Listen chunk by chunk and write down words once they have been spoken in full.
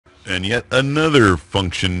And yet another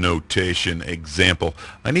function notation example.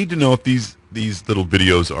 I need to know if these little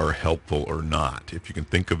videos are helpful or not. If you can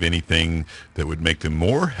think of anything that would make them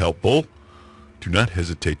more helpful, do not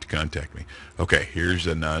hesitate to contact me. Okay, here's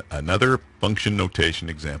another function notation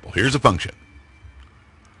example. Here's a function.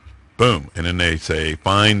 Boom. And then they say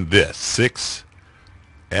find this, 6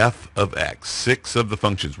 f of x, 6 of the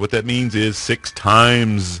functions. What that means is 6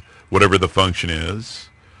 times whatever the function is.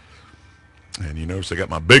 And you notice I got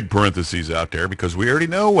my big parentheses out there because we already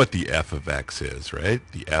know what the f of x is, right?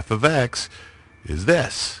 The f of x is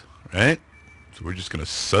this, right? So we're just going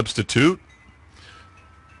to substitute.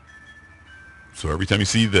 So every time you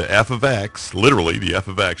see the f of x, literally the f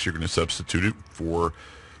of x, you're going to substitute it for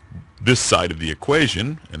this side of the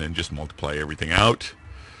equation and then just multiply everything out.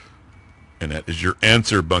 And that is your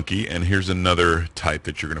answer, Bunky. And here's another type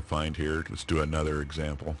that you're going to find here. Let's do another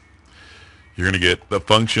example. You're going to get the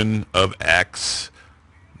function of x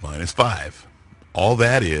minus 5. All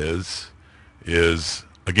that is,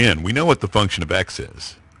 again, we know what the function of x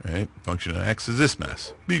is, right? Function of x is this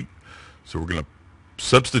mess. So we're going to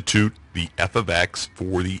substitute the f of x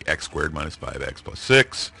for the x squared minus 5x plus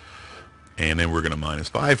 6. And then we're going to minus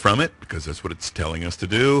 5 from it because that's what it's telling us to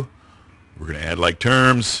do. We're going to add like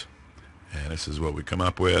terms. And this is what we come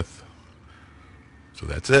up with. So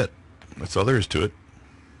that's it. That's all there is to it.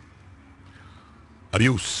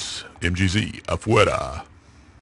 Adios, MGZ, afuera.